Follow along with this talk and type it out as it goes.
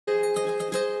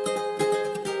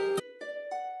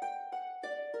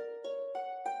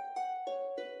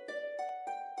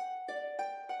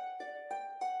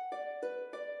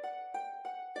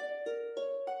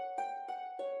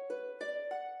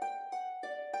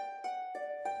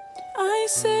I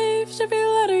saved every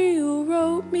letter you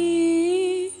wrote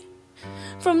me.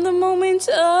 From the moment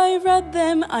I read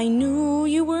them, I knew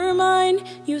you were mine.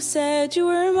 You said you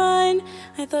were mine.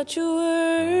 I thought you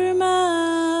were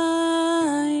mine.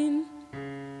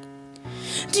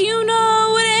 Do you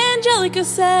know what Angelica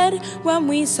said when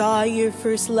we saw your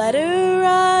first letter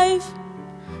arrive?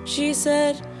 She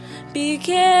said, "Be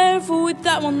careful with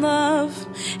that one, love.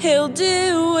 He'll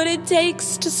do what it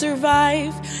takes to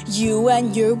survive." You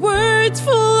and your words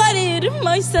flooded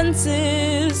my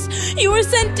senses. Your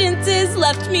sentences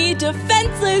left me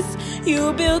defenseless.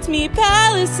 You built me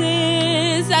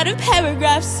palaces out of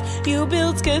paragraphs. You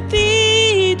built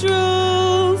cathedrals.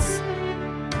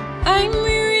 I'm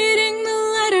rereading the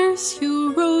letters you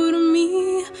wrote to me.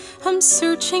 I'm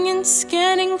searching and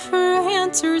scanning for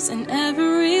answers in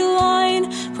every line,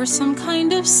 for some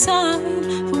kind of sign.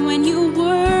 But when you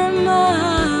were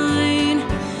mine,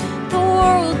 the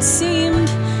world seemed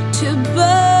to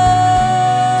burn.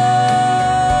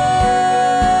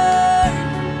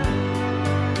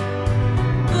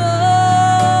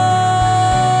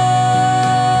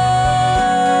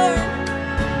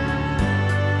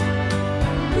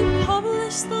 You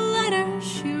published the letters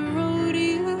she wrote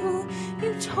you.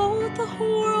 You told the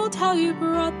whole world how you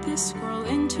brought this girl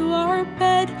into our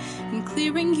bed, and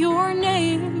clearing your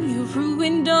name, you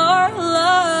ruined our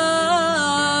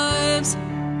lives.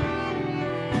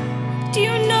 Do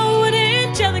you know what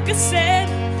Angelica said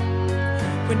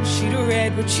when she'd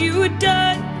read what you had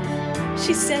done?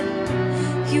 She said,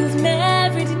 "You've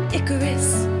married an Icarus.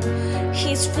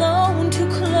 He's flown too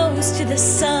close to the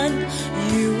sun."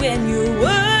 You and your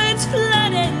words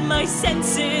flooded my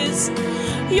senses.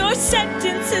 Your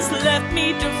sentences left me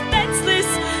defenseless,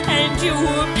 and you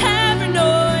were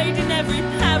paranoid in every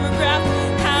paragraph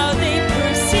how they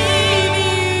perceive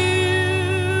you.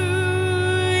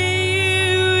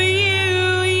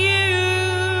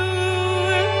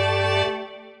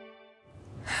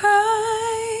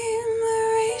 I'm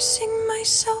erasing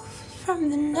myself from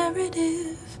the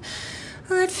narrative.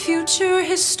 Let future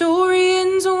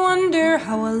historians wonder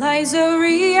how Eliza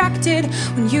reacted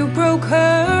when you broke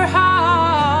her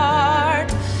heart.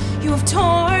 You have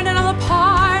torn it all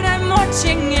apart, I'm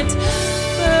watching it